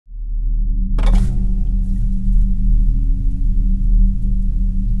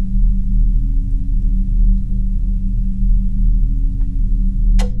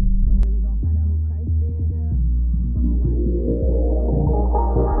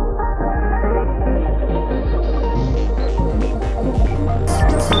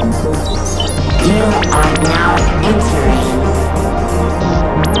Now entering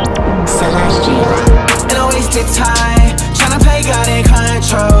Celestial. In a wasted time, tryna play God and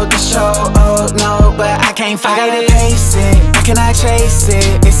control the show. Oh no, but I can't fight it. I gotta pace it, how can I chase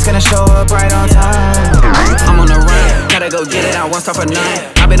it? It's gonna show up right on time. I'm on the run, gotta go get it, I won't stop for none.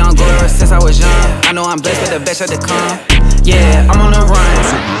 I've been on glory since I was young. I know I'm blessed with the best of the come. Yeah, I'm on the run.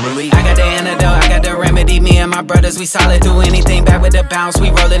 I got the antidote, I got the remedy. Me and my brothers, we solid. Do anything back with the bounce. We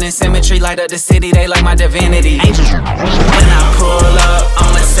rollin' in symmetry, light up the city. They like my divinity. Angels. When I pull up,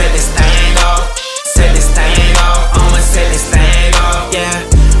 I'ma set this thing off. Set this thing off, I'ma set this thing off. Yeah,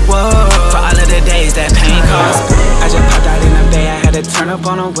 whoa. For all of the days that pain caused. I just popped out in the bay, I had to turn up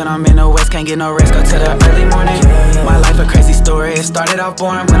on them. When I'm in the west, can't get no rest, go to the early morning. My life a crazy story, it started off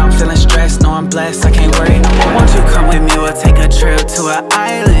boring. When I'm feeling stressed, know I'm blessed, I can't worry no more. Won't you come with me, we'll take a trip to an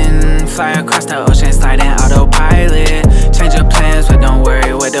island. Fly across the ocean, slide in autopilot. Change your plans, but don't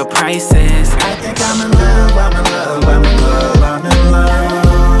worry what the price is. I think I'm in love, I'm in love, I'm in love, I'm in love.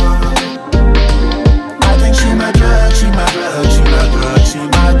 She my drug, she my drug, she my drug, she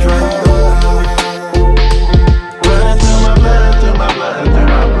my drug. Running through my blood, through my blood, through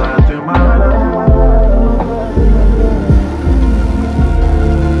my blood, through my blood.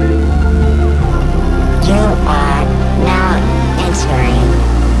 You are now entering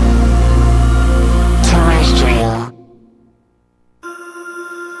Terrestrial.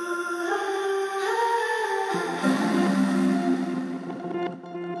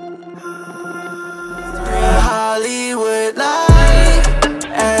 Hollywood life,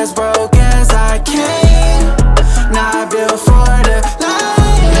 as broke as I came, not built for the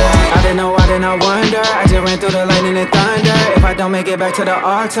life. I didn't wonder, I just ran through the lightning and thunder. If I don't make it back to the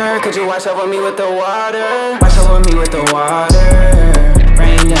altar, could you wash over me with the water? Wash over me with the water,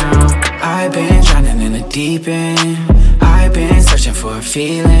 rain down. I've been drowning in the deep end, I've been searching for a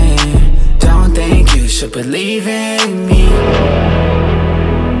feeling. Don't think you should believe in me.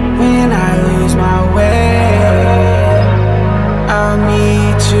 When I lose my way, I'll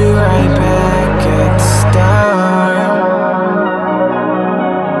meet you right back at the start.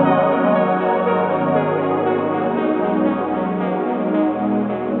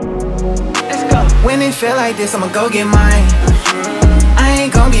 Let's go. When it feel like this, I'ma go get mine. I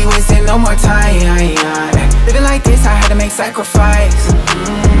ain't gon' be wasting no more time. Living like this, I had to make sacrifice.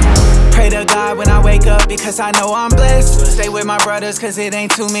 Pray to God when I wake up because I know I'm blessed. Stay with my brothers cause it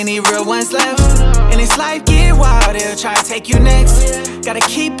ain't too many real ones left. And this life get wild, it'll try to take you next. Gotta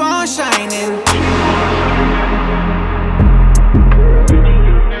keep on shining.